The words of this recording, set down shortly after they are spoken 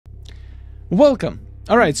Welcome.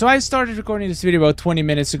 Alright, so I started recording this video about 20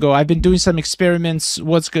 minutes ago. I've been doing some experiments.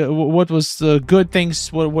 What was the good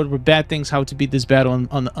things, what were bad things, how to beat this battle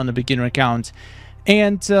on a beginner account.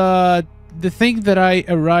 And the thing that I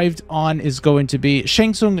arrived on is going to be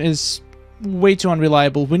Shang Tsung is way too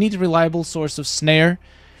unreliable. We need a reliable source of snare,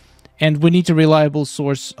 and we need a reliable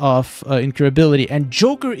source of incurability. And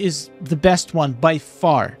Joker is the best one by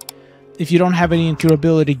far. If you don't have any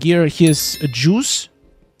incurability gear, his juice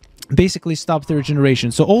basically stop the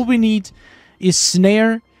regeneration. So all we need is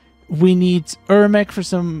snare. We need Ermac for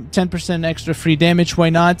some 10% extra free damage. Why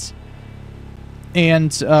not?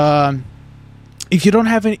 And if you don't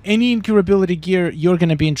have any incurability gear, you're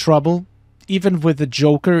gonna be in trouble. Even with the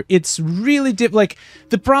Joker, it's really like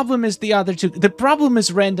the problem is the other two. The problem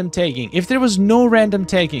is random tagging. If there was no random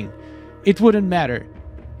tagging, it wouldn't matter.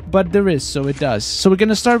 But there is, so it does. So we're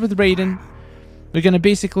gonna start with Raiden. We're gonna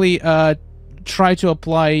basically try to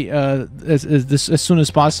apply as soon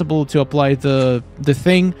as possible to apply the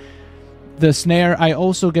snare. I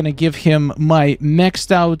also gonna give him my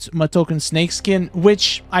maxed out Matoken snakeskin,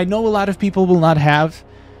 which I know a lot of people will not have,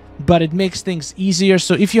 but it makes things easier.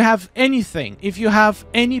 So if you have anything, if you have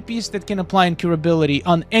any piece that can apply incurability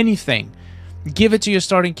on anything, give it to your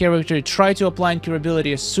starting character. Try to apply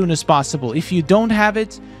incurability as soon as possible. If you don't have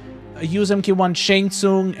it, use MK1 Shang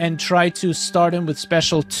Tsung and try to start him with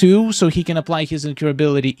Special 2 so he can apply his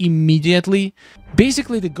incurability immediately.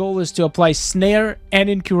 Basically, the goal is to apply snare and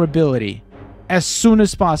incurability as soon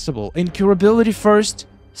as possible. Incurability first,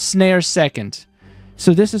 snare second.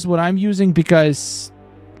 So this is what I'm using because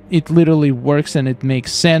it literally works and it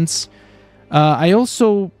makes sense. I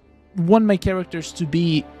also want my characters to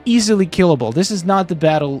be easily killable. This is not the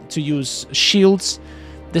battle to use shields.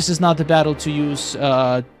 This is not the battle to use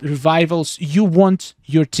revivals. You want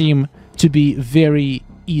your team to be very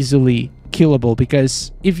easily killable,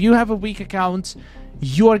 because if you have a weak account,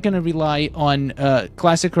 you are going to rely on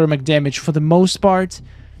classic Ermac damage for the most part,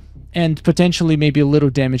 and potentially maybe a little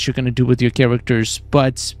damage you're going to do with your characters.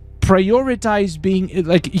 But prioritize being,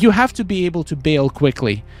 like, you have to be able to bail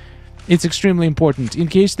quickly. It's extremely important. In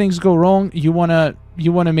case things go wrong, you wanna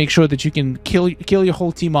make sure that you can kill your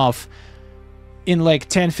whole team off in like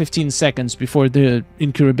 10-15 seconds before the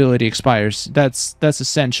incurability expires. That's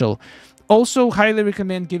essential. Also, highly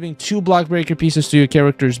recommend giving 2 block breaker pieces to your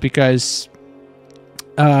characters because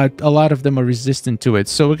a lot of them are resistant to it.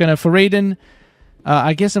 So we're gonna, for Raiden,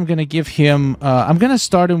 I guess I'm gonna give him, I'm gonna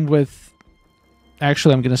start him with,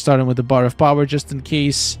 actually I'm gonna start him with the Bar of Power just in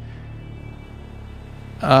case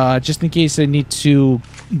I need to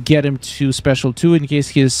get him to Special 2 in case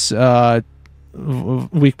his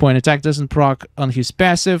weak point attack doesn't proc on his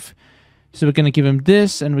passive. So we're gonna give him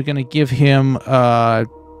this, and we're gonna give him I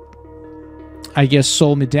guess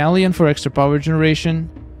Soul Medallion for extra power generation.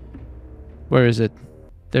 Where is it?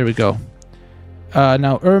 There we go.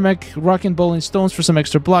 Now Ermac, Rock and Bowling Stones for some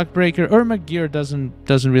extra block breaker. Ermac gear doesn't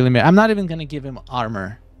really matter. I'm not even gonna give him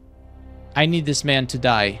armor. I need this man to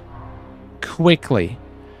die quickly.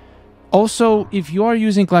 Also, if you are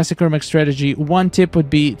using classic Ermac strategy, one tip would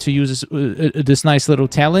be to use this nice little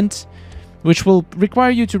talent, which will require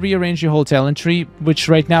you to rearrange your whole talent tree, which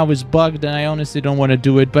right now is bugged, and I honestly don't want to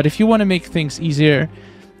do it. But if you want to make things easier,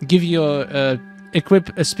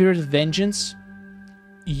 equip a Spirit of Vengeance.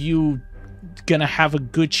 You gonna have a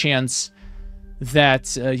good chance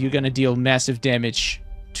that you're gonna deal massive damage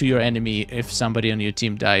to your enemy if somebody on your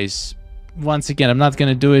team dies. Once again, I'm not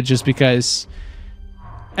gonna do it just because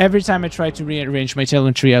every time I try to rearrange my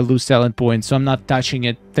talent tree, I lose talent points, so I'm not touching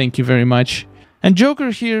it. Thank you very much. And Joker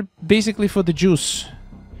here, basically for the juice.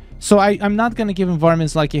 So I'm not going to give him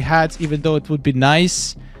Varmints like he had, even though it would be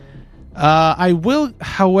nice. I will,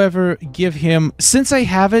 however, give him, since I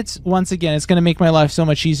have it, once again, it's going to make my life so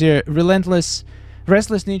much easier, Restless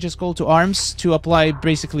Ninja's Call to Arms to apply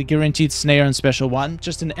basically guaranteed snare on Special 1.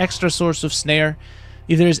 Just an extra source of snare.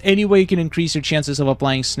 If there's any way you can increase your chances of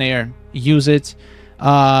applying snare, use it.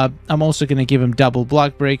 I'm also going to give him double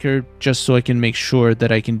block breaker just so I can make sure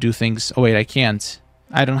that I can do things. Oh wait, I can't.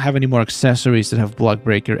 I don't have any more accessories that have block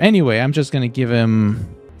breaker. Anyway, I'm just going to give him...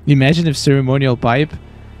 Imagine if Ceremonial Pipe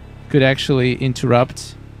could actually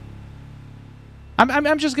interrupt.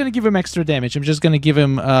 I'm just going to give him extra damage. I'm just going to give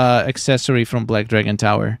him accessory from Black Dragon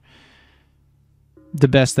Tower. The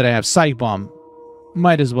best that I have. Psych Bomb.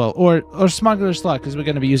 Might as well. Or Smuggler's Luck, because we're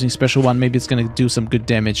going to be using Special 1. Maybe it's going to do some good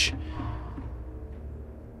damage.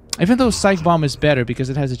 Even though Psych Bomb is better because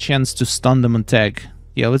it has a chance to stun them on tag.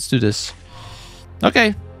 Yeah, let's do this.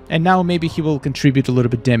 Okay. And now maybe he will contribute a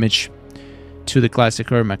little bit damage to the classic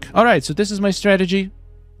Ermac. Alright, so this is my strategy.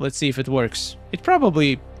 Let's see if it works. It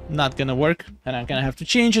probably not gonna work, and I'm gonna have to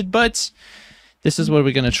change it, but this is what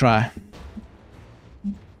we're gonna try.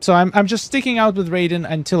 So I'm just sticking out with Raiden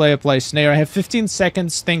until I apply Snare. I have 15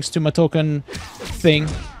 seconds thanks to my token thing.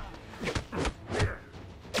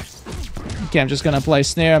 Okay, I'm just gonna apply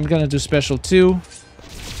Snare. I'm gonna do Special 2.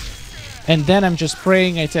 And then I'm just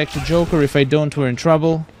praying I attack the Joker. If I don't, we're in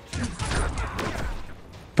trouble.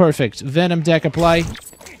 Perfect. Venom deck apply.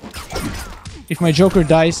 If my Joker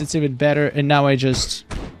dies, it's even better. And now I just...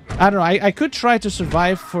 I don't know. I could try to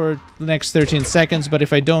survive for the next 13 seconds, but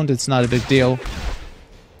if I don't, it's not a big deal.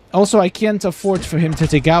 Also, I can't afford for him to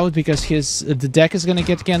take out because the deck is gonna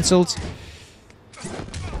get cancelled.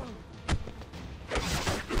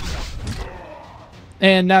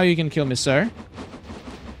 And now you can kill me, sir.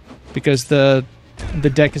 Because the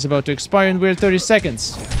deck is about to expire and we're at 30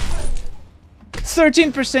 seconds.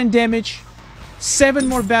 13% damage. 7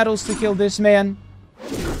 more battles to kill this man.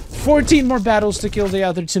 14 more battles to kill the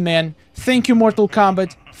other 2 men. Thank you, Mortal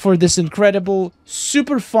Kombat, for this incredible,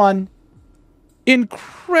 super fun,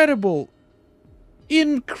 incredible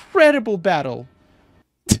battle.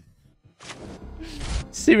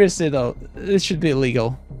 Seriously though, this should be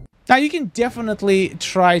illegal. Now you can definitely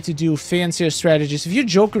try to do fancier strategies. If your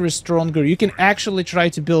Joker is stronger, you can actually try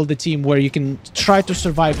to build a team where you can try to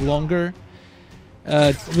survive longer,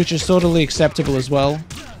 which is totally acceptable as well.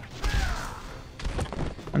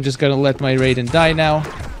 I'm just gonna let my Raiden die now.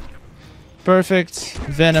 Perfect.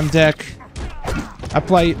 Venom deck.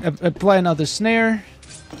 Apply another Snare.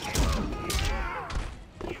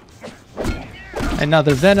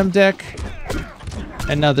 Another Venom deck.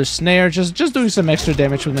 Another Snare. Just doing some extra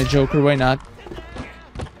damage with my Joker. Why not?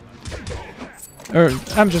 Or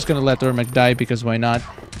I'm just gonna let Ermac die because why not?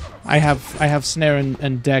 I have Snare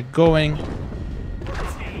and deck going.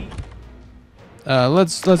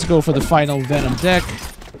 Let's go for the final Venom deck.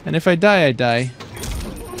 And if I die, I die.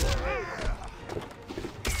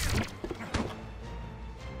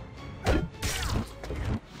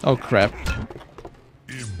 Oh crap.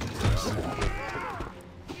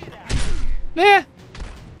 Yeah.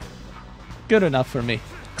 Good enough for me.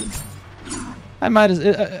 I might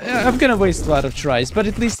I'm gonna waste a lot of tries, but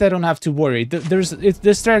at least I don't have to worry.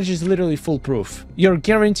 The strategy is literally foolproof. You're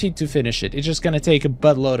guaranteed to finish it. It's just gonna take a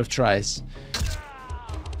buttload of tries.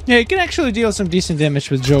 Yeah, you can actually deal some decent damage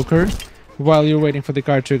with Joker while you're waiting for the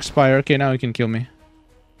card to expire. Okay, now you can kill me.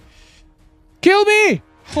 Kill me!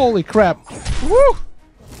 Holy crap. Woo!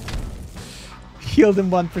 Healed him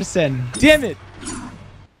 1%. Damn it!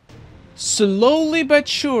 Slowly but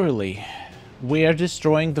surely, we're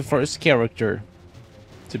destroying the first character.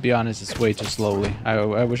 To be honest, it's way too slowly.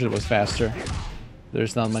 I wish it was faster.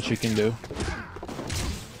 There's not much you can do.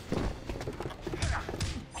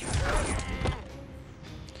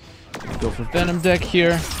 Go for Venom deck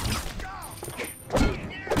here.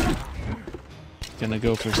 Gonna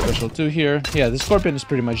go for Special 2 here. Yeah, the Scorpion is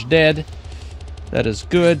pretty much dead. That is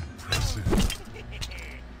good.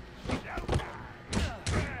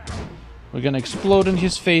 We're gonna explode in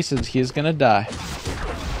his face and he's gonna die.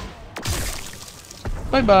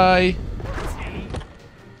 Bye-bye.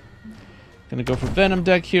 Gonna go for Venom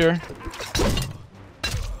deck here.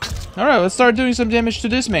 Alright, let's start doing some damage to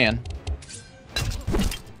this man.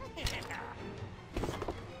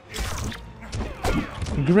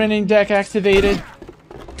 Grinning deck activated.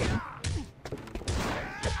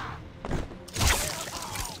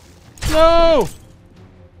 No!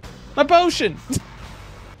 My potion!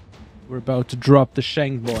 We're about to drop the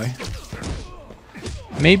Shank boy.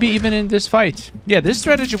 Maybe even in this fight. Yeah, this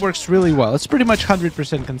strategy works really well. It's pretty much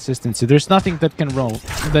 100% consistency. There's nothing that can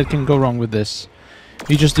go wrong with this.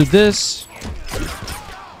 You just do this.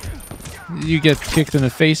 You get kicked in the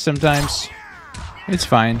face sometimes. It's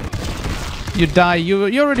fine. You die.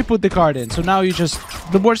 You already put the card in, so now you just...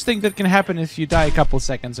 The worst thing that can happen is if you die a couple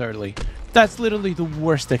seconds early. That's literally the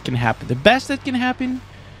worst that can happen. The best that can happen...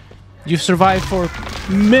 You survive for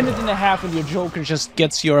a minute and a half and your Joker just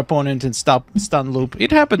gets your opponent in stun loop. It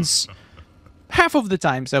happens half of the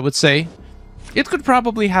times, I would say. It could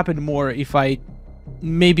probably happen more if I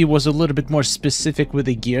maybe was a little bit more specific with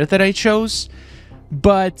the gear that I chose.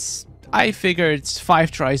 But I figured 5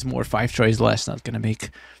 tries more, 5 tries less, not gonna make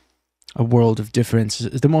a world of difference.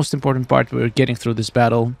 The most important part, we're getting through this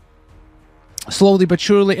battle slowly but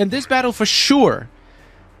surely. And this battle for sure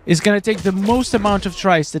is going to take the most amount of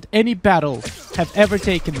tries that any battle have ever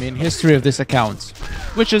taken me in history of this account.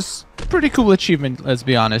 Which is a pretty cool achievement, let's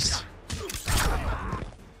be honest.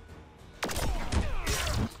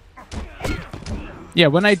 Yeah,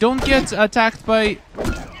 when I don't get attacked by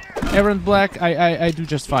Errant Black, I do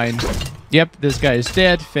just fine. Yep, this guy is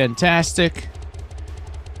dead. Fantastic.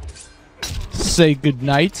 say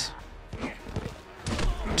goodnight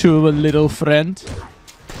to a little friend.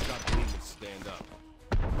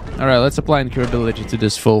 Alright, let's apply incurability to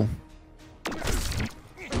this fool.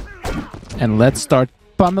 And let's start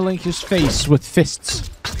pummeling his face with fists.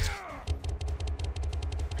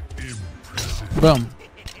 Boom.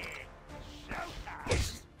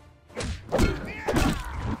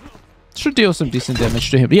 Should deal some decent damage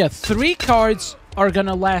to him. Yeah, 3 cards are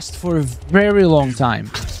gonna last for a very long time.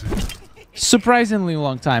 Surprisingly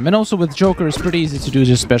long time. And also with Joker, it's pretty easy to do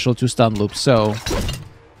just special 2 stun loops, so...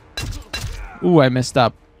 Ooh, I messed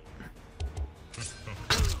up.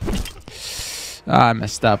 Ah, I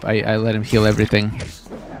messed up. I let him heal everything.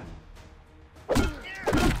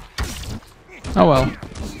 Oh well.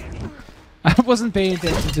 I wasn't paying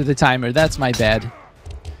attention to the timer. That's my bad.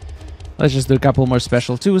 Let's just do a couple more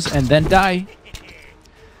special 2s and then die.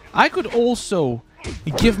 I could also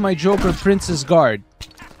give my Joker Princess Guard.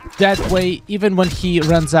 That way, even when he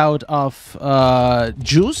runs out of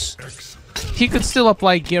juice, he could still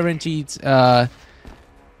apply guaranteed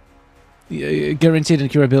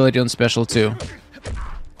incurability on special 2.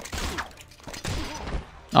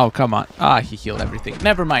 Oh, come on. Ah, he healed everything.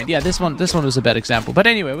 Never mind. Yeah, this one was a bad example. But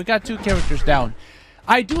anyway, we got 2 characters down.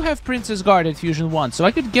 I do have Princess Guard at Fusion 1, so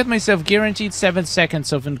I could get myself guaranteed 7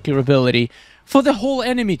 seconds of incurability for the whole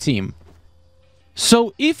enemy team.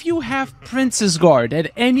 So if you have Princess Guard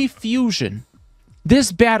at any Fusion,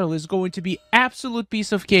 this battle is going to be absolute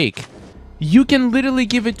piece of cake. You can literally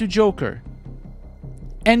give it to Joker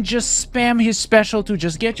and just spam his special to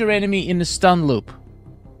just get your enemy in a stun loop.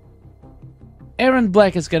 Aaron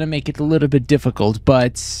Black is gonna make it a little bit difficult,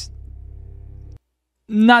 but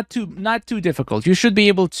not too difficult. You should be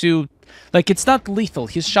able to, like, it's not lethal.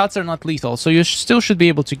 His shots are not lethal, so you still should be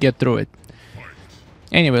able to get through it.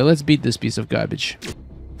 Anyway, let's beat this piece of garbage.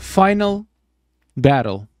 Final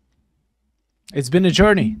battle. It's been a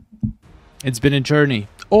journey. It's been a journey.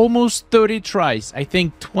 Almost 30 tries. I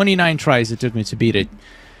think 29 tries it took me to beat it.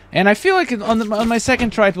 And I feel like on my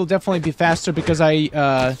second try it will definitely be faster because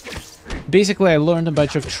basically I learned a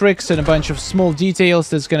bunch of tricks and a bunch of small details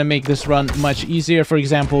that's gonna make this run much easier. For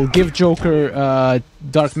example, give Joker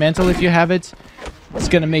Dark Mantle if you have it. It's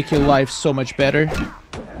gonna make your life so much better.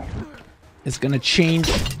 It's gonna change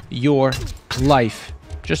your life.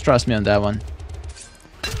 Just trust me on that one.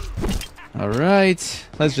 Alright,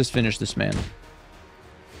 let's just finish this man.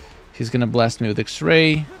 He's gonna blast me with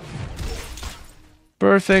X-Ray.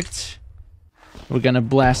 Perfect. We're gonna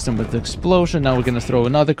blast him with the explosion. Now we're gonna throw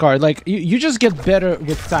another card. Like, you just get better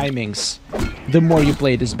with timings the more you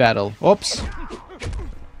play this battle. Oops.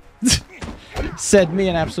 Said me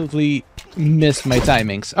and absolutely missed my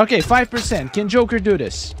timings. Okay, 5%. Can Joker do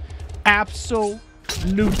this?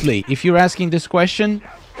 Absolutely. If you're asking this question,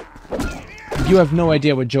 you have no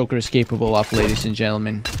idea what Joker is capable of, ladies and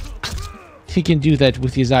gentlemen. He can do that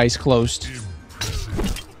with his eyes closed.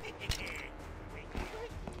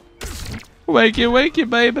 Wakey,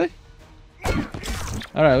 baby.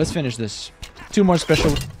 Alright, let's finish this. 2 more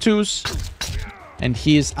special 2s. And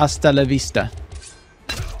he is hasta la vista.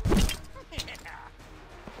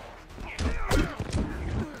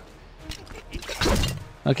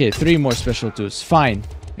 Okay, 3 more special 2s. Fine.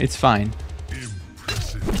 It's fine.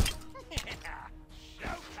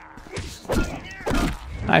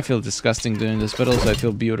 I feel disgusting doing this, but also I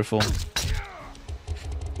feel beautiful.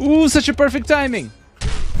 Ooh, such a perfect timing!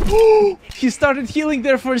 He started healing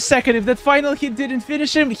there for a second. If that final hit didn't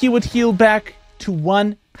finish him, he would heal back to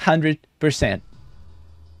 100%.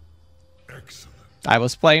 Excellent. I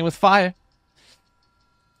was playing with fire.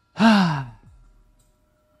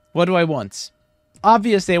 What do I want?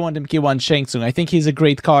 Obviously, I want MK1 Shang Tsung. I think he's a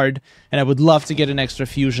great card, and I would love to get an extra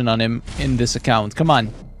fusion on him in this account. Come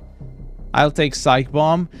on. I'll take Psych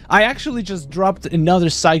Bomb. I actually just dropped another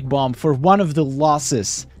Psych Bomb for one of the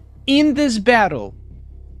losses in this battle,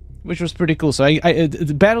 which was pretty cool. So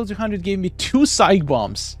the Battle 200 gave me 2 Psych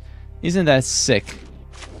Bombs. Isn't that sick?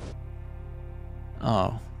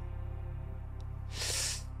 Oh.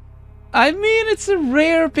 I mean, it's a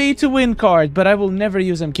rare pay-to-win card, but I will never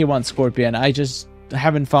use MK1 Scorpion. I just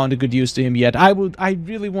haven't found a good use to him yet. I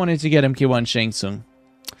really wanted to get MK1 Shang Tsung.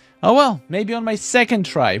 Oh well, maybe on my second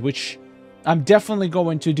try, which I'm definitely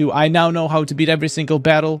going to do. I now know how to beat every single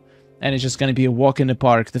battle, and it's just going to be a walk in the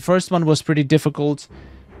park. The first one was pretty difficult,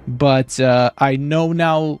 but I know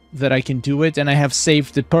now that I can do it, and I have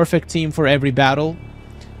saved the perfect team for every battle.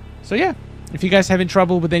 So yeah, if you guys having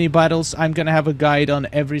trouble with any battles, I'm going to have a guide on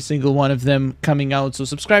every single one of them coming out. So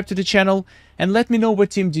subscribe to the channel, and let me know what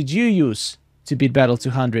team did you use to beat Battle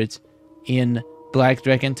 200 in Black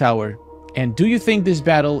Dragon Tower. And do you think this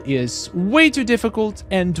battle is way too difficult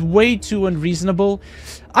and way too unreasonable?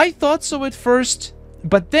 I thought so at first,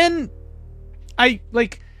 but then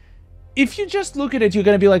if you just look at it, you're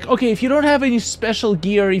gonna be like, okay, if you don't have any special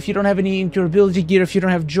gear, if you don't have any durability gear, if you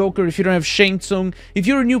don't have Joker, if you don't have Shang Tsung, if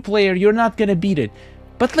you're a new player, you're not gonna beat it.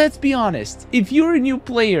 But let's be honest, if you're a new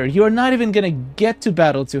player, you're not even gonna get to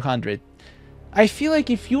Battle 200. I feel like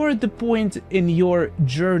if you're at the point in your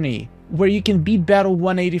journey where you can beat Battle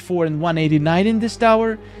 184 and 189 in this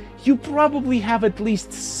tower, you probably have at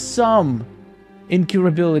least some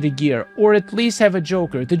incurability gear, or at least have a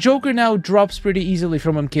Joker. The Joker now drops pretty easily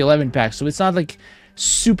from MK11 packs, so it's not like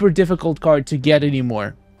super difficult card to get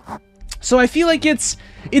anymore. So I feel like it's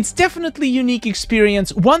definitely a unique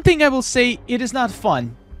experience. One thing I will say, it is not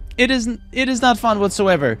fun. It is not fun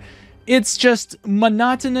whatsoever. It's just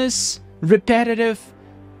monotonous, repetitive,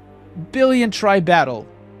 billion try battle.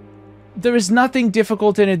 There is nothing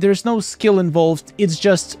difficult in it. There's no skill involved. It's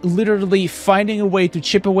just literally finding a way to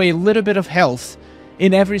chip away a little bit of health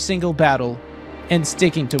in every single battle and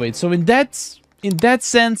sticking to it. So in that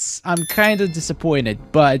sense, I'm kind of disappointed,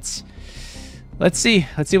 but let's see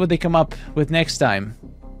what they come up with next time.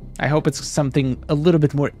 I hope it's something a little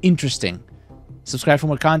bit more interesting. Subscribe for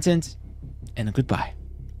more content, and goodbye.